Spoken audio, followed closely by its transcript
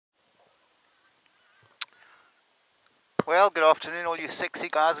Well, good afternoon all you sexy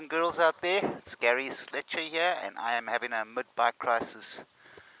guys and girls out there. It's Gary Sletcher here, and I am having a mid-bike crisis.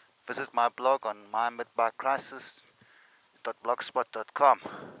 Visit my blog on mymidbikecrisis.blogspot.com.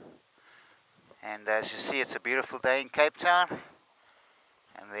 And as you see, it's a beautiful day in Cape Town.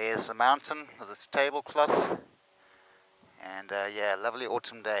 And there's the mountain with its tablecloth. And yeah, lovely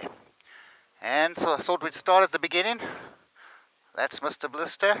autumn day. And so I thought we'd start at the beginning. That's Mr.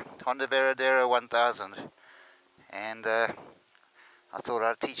 Blister, Honda Veradero 1000. And I thought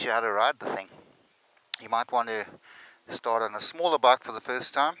I'd teach you how to ride the thing. You might want to start on a smaller bike for the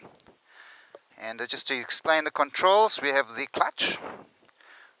first time. And just to explain the controls, we have the clutch.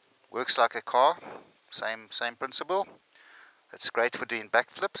 Works like a car, same principle. It's great for doing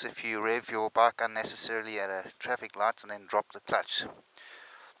backflips if you rev your bike unnecessarily at a traffic light and then drop the clutch.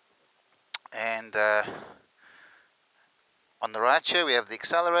 And on the right here we have the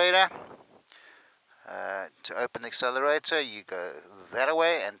accelerator. To open the accelerator you go that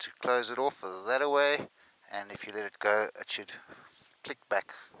way, and to close it off that way, and if you let it go it should click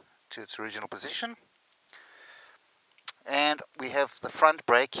back to its original position. And we have the front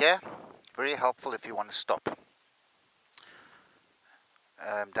brake here, very helpful if you want to stop.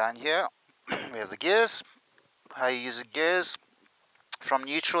 Down here we have the gears. How you use the gears: from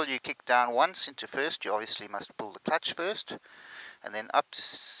neutral you kick down once into first. You obviously must pull the clutch first, and then up to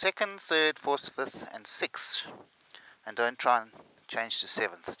second, third, fourth, fifth and sixth, and don't try and change to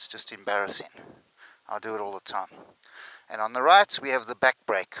seventh, it's just embarrassing. I do it all the time. And on the right we have the back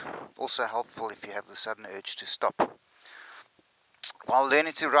brake, also helpful if you have the sudden urge to stop. While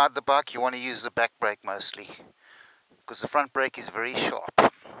learning to ride the bike you want to use the back brake mostly, because the front brake is very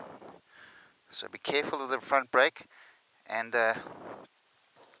sharp. So be careful of the front brake, and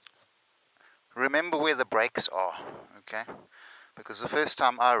remember where the brakes are, okay? Because the first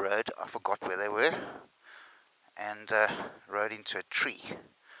time I rode, I forgot where they were, and rode into a tree.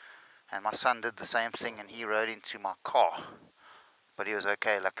 And my son did the same thing, and he rode into my car. But he was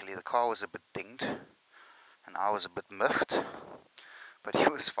okay, luckily. The car was a bit dinged, and I was a bit miffed, but he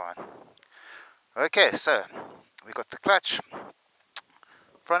was fine. Okay, so we got the clutch,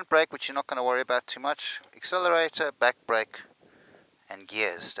 front brake, which you're not going to worry about too much, accelerator, back brake, and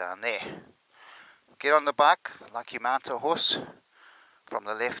gears down there. Get on the bike like you mount a horse from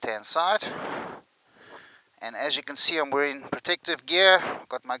the left hand side, and as you can see I'm wearing protective gear. I've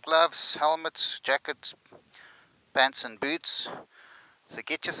got my gloves, helmet, jacket, pants and boots. So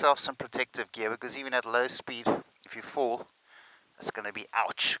get yourself some protective gear, because even at low speed if you fall it's going to be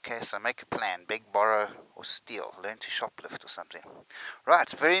ouch. Okay, so make a plan: beg, borrow or steal, learn to shoplift or something.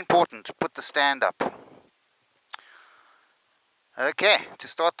 Right, very important, put the stand up. Okay, to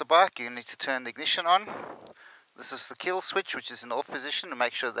start the bike you need to turn the ignition on. This is the kill switch, which is in off position, to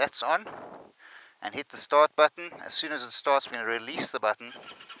make sure that's on, and hit the start button. As soon as it starts we're going to release the button,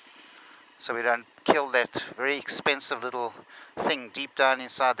 so we don't kill that very expensive little thing deep down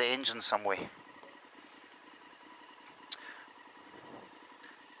inside the engine somewhere.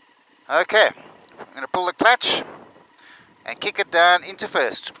 Okay, I'm going to pull the clutch and kick it down into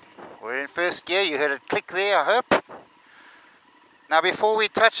first. We're in first gear. You heard it click there, I hope. Now before we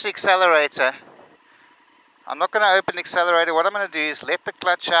touch the accelerator, I'm not going to open the accelerator. What I'm going to do is let the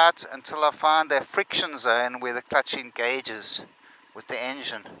clutch out until I find a friction zone where the clutch engages with the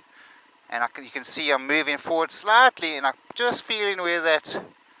engine. And you can see I'm moving forward slightly, and I'm just feeling where that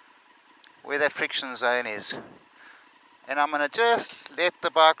friction zone is. And I'm going to just let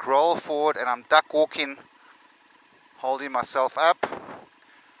the bike roll forward, and I'm duck walking, holding myself up.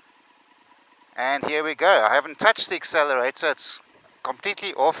 And here we go. I haven't touched the accelerator, it's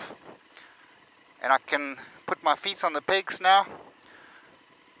completely off. And I can put my feet on the pegs now,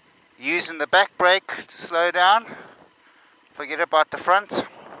 using the back brake to slow down. Forget about the front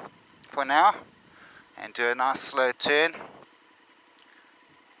for now, and do a nice slow turn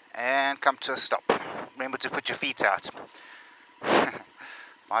and come to a stop. Remember to put your feet out.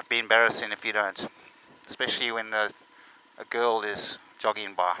 Might be embarrassing if you don't, especially when a girl is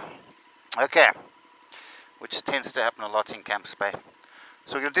jogging by. Okay, which tends to happen a lot in Camps Bay.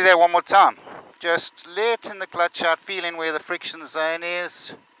 So we're going to do that one more time. Just letting the clutch out, feeling where the friction zone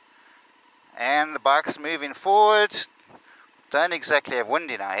is, and the bike's moving forward. Don't exactly have wind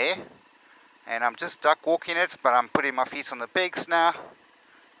in our hair, and I'm just duck walking it, but I'm putting my feet on the pegs now.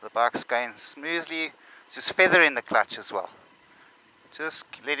 The bike's going smoothly, just feathering the clutch as well. Just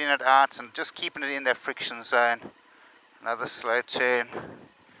letting it out and just keeping it in that friction zone. Another slow turn,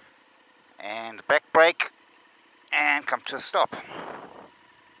 and back brake, and come to a stop.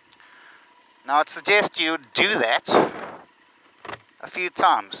 Now I'd suggest you do that a few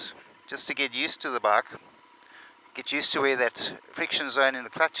times just to get used to the bike, Get used to where that friction zone in the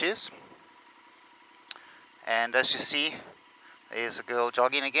clutch is. And as you see, there's a girl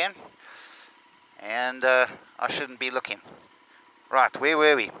jogging again. And I shouldn't be looking. Right, where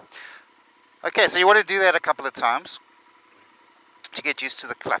were we? Okay, so you want to do that a couple of times to get used to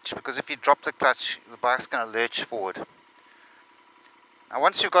the clutch, because if you drop the clutch, the bike's going to lurch forward. Now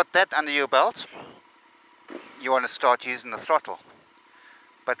once you've got that under your belt, you want to start using the throttle,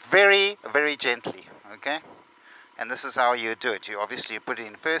 but very, very gently, okay? And this is how you do it. You obviously put it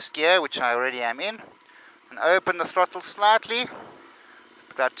in first gear, which I already am in, and open the throttle slightly,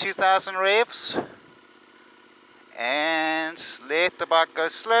 about 2000 revs, and let the bike go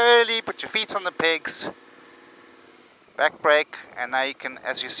slowly. Put your feet on the pegs, back brake, and now you can,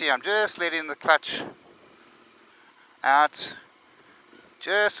 as you see, I'm just letting the clutch out,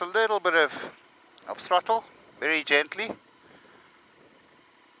 just a little bit of throttle, very gently.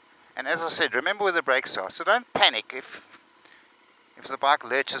 And as I said, remember where the brakes are, so don't panic if the bike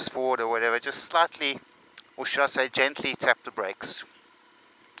lurches forward or whatever. Just slightly, or should I say gently, tap the brakes.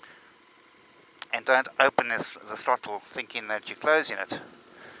 And don't open the throttle thinking that you're closing it.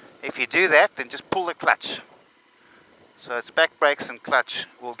 If you do that, then just pull the clutch. So it's back brakes and clutch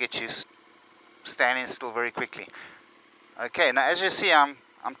will get you standing still very quickly. Okay, now as you see, I'm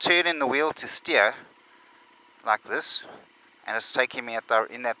turning the wheel to steer like this, and it's taking me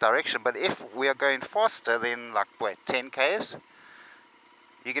in that direction. But if we are going faster than like 10 k's,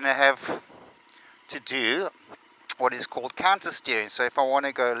 you're going to have to do what is called counter steering. So if I want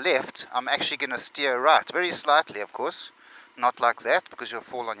to go left, I'm actually going to steer right, very slightly of course, not like that because you'll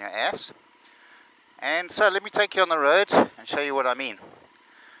fall on your ass. And so let me take you on the road and show you what I mean,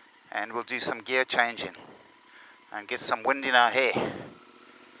 and we'll do some gear changing and get some wind in our hair.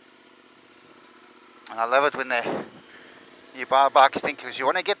 And I love it when you buy a bike, you think because you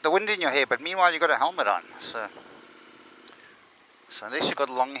want to get the wind in your hair, but meanwhile you've got a helmet on. So unless you've got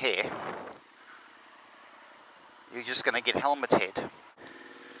long hair, you're just going to get helmet head.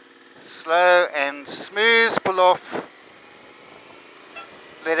 Slow and smooth, pull off.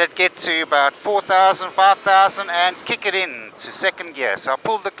 Let it get to about 4,000, 5,000 and kick it in to second gear. So I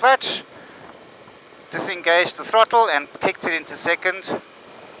pulled the clutch, disengaged the throttle and kicked it into second.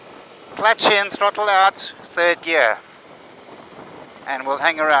 Clutch in, throttle out, third gear. And we'll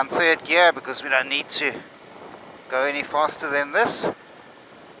hang around third gear because we don't need to go any faster than this.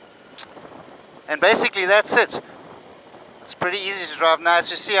 And basically that's it. It's pretty easy to drive now. As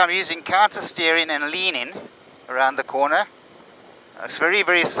you see, I'm using counter steering and leaning around the corner. It's very,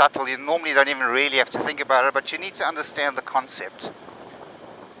 very subtle. You normally don't even really have to think about it, but you need to understand the concept.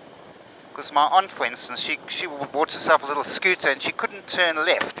 Because my aunt, for instance, she bought herself a little scooter and she couldn't turn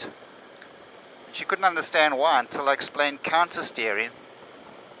left. She couldn't understand why until I explained counter steering,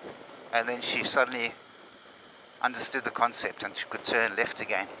 and then she suddenly understood the concept and she could turn left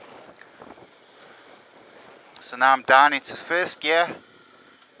again. So now I'm down into first gear.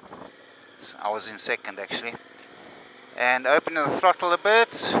 So I was in second actually. And opening the throttle a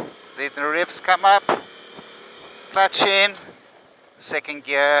bit, let the revs come up, clutch in, second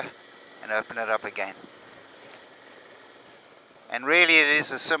gear, and open it up again. And really it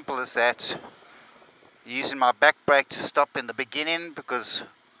is as simple as that. Using my back brake to stop in the beginning because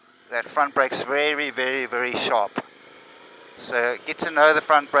that front brake's very, very, very sharp. So get to know the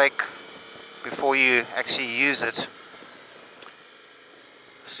front brake before you actually use it,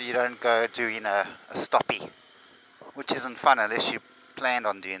 so you don't go doing a stoppie, which isn't fun unless you planned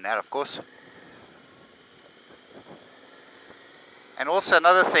on doing that, of course. And also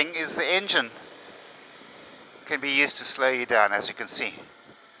another thing is the engine can be used to slow you down, as you can see.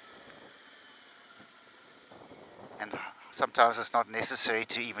 And sometimes it's not necessary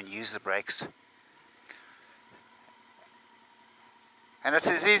to even use the brakes. And it's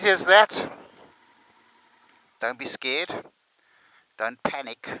as easy as that. Don't be scared. Don't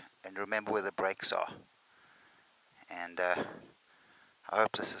panic. And remember where the brakes are. And I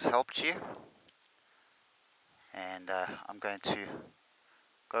hope this has helped you. And I'm going to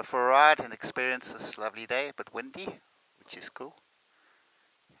go for a ride and experience this lovely day, but windy, which is cool.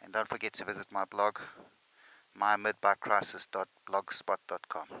 And don't forget to visit my blog,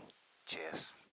 mymidbikecrisis.blogspot.com. Cheers.